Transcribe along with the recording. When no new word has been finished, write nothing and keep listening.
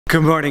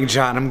Good morning,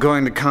 John. I'm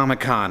going to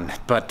Comic-Con,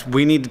 but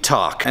we need to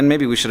talk. And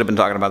maybe we should have been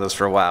talking about this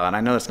for a while, and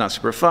I know it's not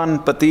super fun,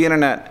 but the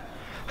internet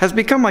has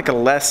become like a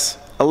less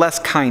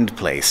kind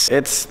place.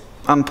 It's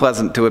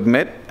unpleasant to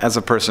admit as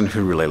a person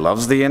who really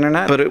loves the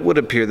internet, but it would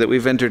appear that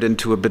we've entered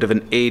into a bit of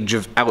an age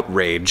of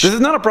outrage. This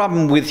is not a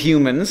problem with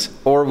humans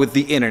or with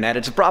the internet,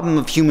 it's a problem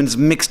of humans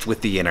mixed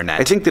with the internet.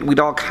 I think that we'd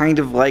all kind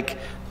of like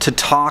to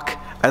talk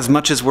as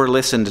much as we're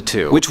listened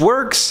to. Which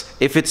works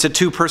if it's a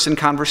two-person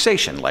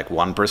conversation, like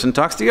one person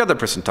talks, the other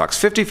person talks.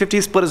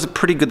 50-50 split is a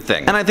pretty good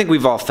thing. And I think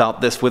we've all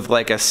felt this with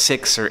like a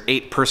 6 or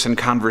 8 person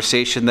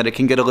conversation, that it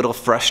can get a little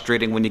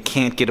frustrating when you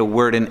can't get a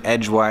word in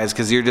edgewise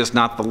because you're just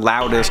not the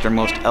loudest or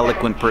most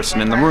eloquent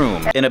person in the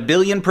room. In a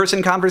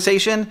billion-person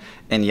conversation,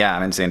 and yeah,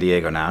 I'm in San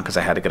Diego now because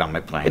I had to get on my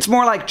plane, it's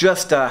more like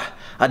just a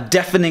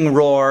deafening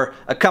roar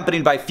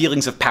accompanied by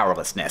feelings of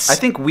powerlessness. I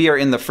think we are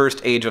in the first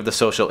age of the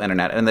social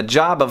internet, and the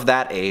job of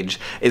that age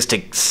is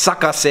to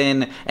suck us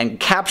in and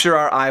capture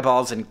our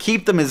eyeballs and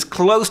keep them as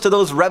close to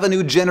those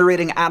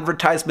revenue-generating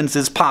advertisements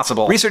as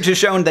possible. Research has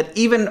shown that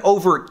even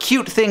over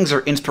cute things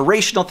or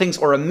inspirational things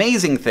or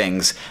amazing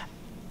things,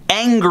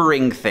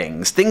 angering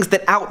things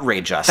that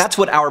outrage us, that's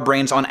what our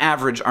brains on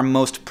average are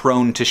most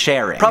prone to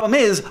sharing. Problem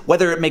is,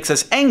 whether it makes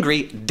us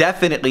angry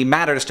definitely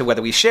matters to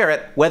whether we share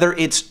it. Whether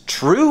it's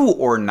true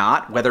or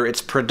not, whether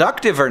it's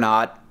productive or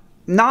not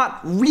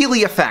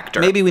really a factor.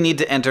 Maybe we need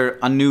to enter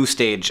a new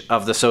stage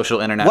of the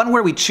social internet. One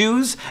where we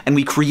choose and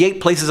we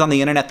create places on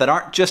the internet that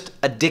aren't just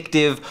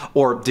addictive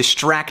or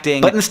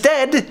distracting, but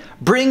instead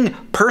bring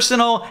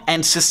personal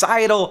and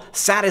societal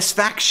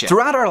satisfaction.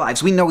 Throughout our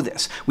lives, we know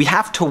this. We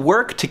have to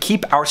work to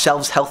keep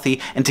ourselves healthy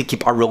and to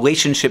keep our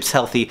relationships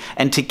healthy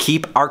and to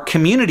keep our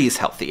communities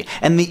healthy.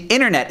 And the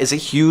internet is a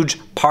huge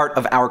part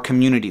of our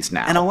communities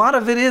now. And a lot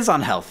of it is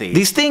unhealthy.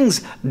 These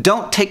things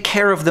don't take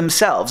care of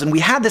themselves, and we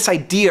had this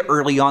idea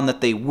early on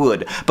that they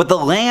would, but the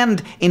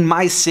land in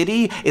my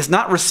city is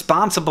not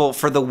responsible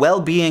for the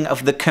well-being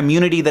of the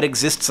community that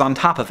exists on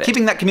top of it.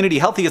 Keeping that community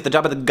healthy is the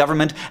job of the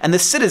government and the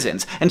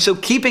citizens, and so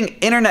keeping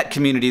internet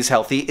communities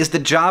healthy is the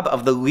job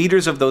of the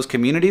leaders of those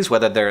communities,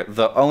 whether they're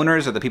the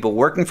owners or the people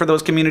working for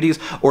those communities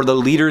or the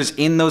leaders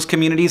in those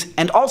communities,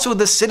 and also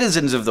the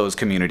citizens of those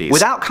communities.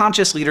 Without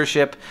conscious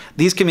leadership,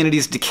 these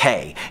communities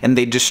decay and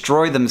they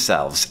destroy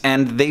themselves,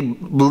 and they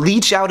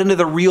leach out into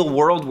the real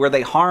world where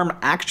they harm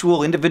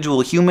actual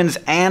individual humans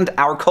and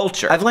our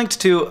culture. I've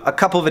linked to a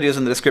couple videos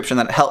in the description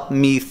that help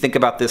me think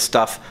about this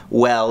stuff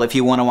well if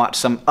you want to watch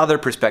some other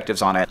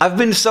perspectives on it. I've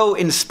been so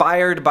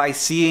inspired by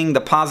seeing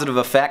the positive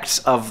effects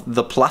of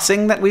the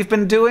plussing that we've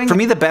been doing. For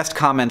me, the best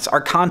comments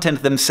are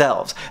content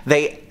themselves.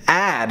 They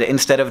add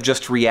instead of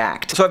just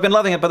react. So I've been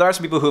loving it, but there are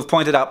some people who have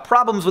pointed out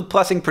problems with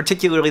plussing,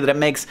 particularly that it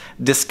makes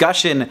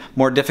discussion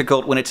more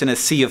difficult when it's in a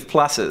sea of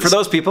pluses. For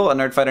those people, a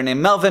nerdfighter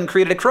named Melvin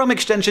created a Chrome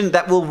extension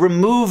that will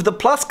remove the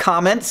plus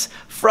comments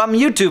from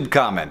YouTube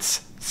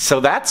comments.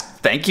 So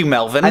thank you,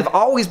 Melvin. I've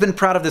always been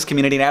proud of this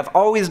community, and I've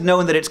always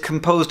known that it's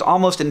composed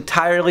almost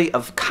entirely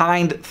of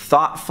kind,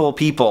 thoughtful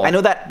people. I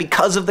know that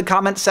because of the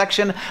comments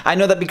section. I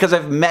know that because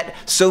I've met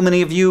so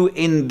many of you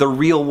in the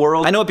real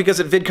world. I know it because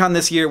at VidCon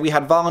this year, we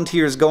had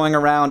volunteers going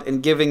around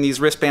and giving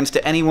these wristbands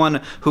to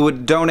anyone who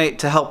would donate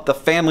to help the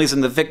families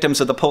and the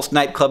victims of the Pulse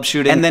nightclub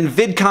shooting. And then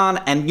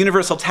VidCon and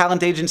Universal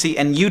Talent Agency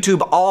and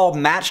YouTube all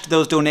matched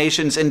those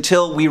donations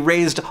until we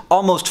raised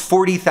almost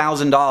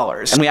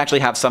 $40,000. And we actually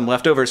have some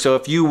left over, so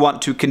if you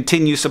want to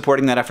continue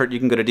supporting that effort, you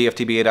can go to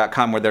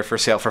dftba.com where they're for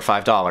sale for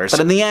 $5. But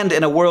in the end,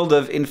 in a world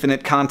of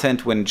infinite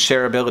content when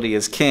shareability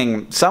is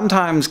king,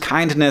 sometimes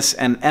kindness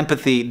and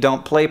empathy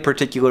don't play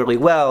particularly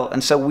well,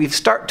 and so we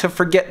start to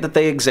forget that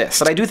they exist.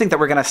 But I do think that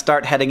we're going to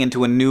start heading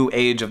into a new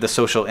age of the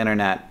social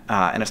internet,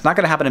 and it's not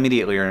going to happen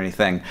immediately or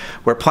anything,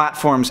 where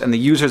platforms and the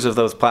users of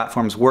those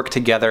platforms work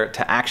together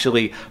to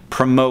actually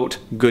promote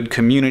good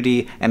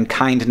community and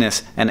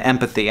kindness and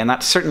empathy. And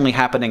that's certainly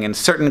happening in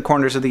certain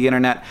corners of the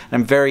internet,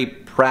 and I'm very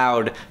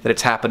proud that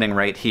it's happening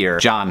right here.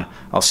 John,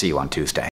 I'll see you on Tuesday.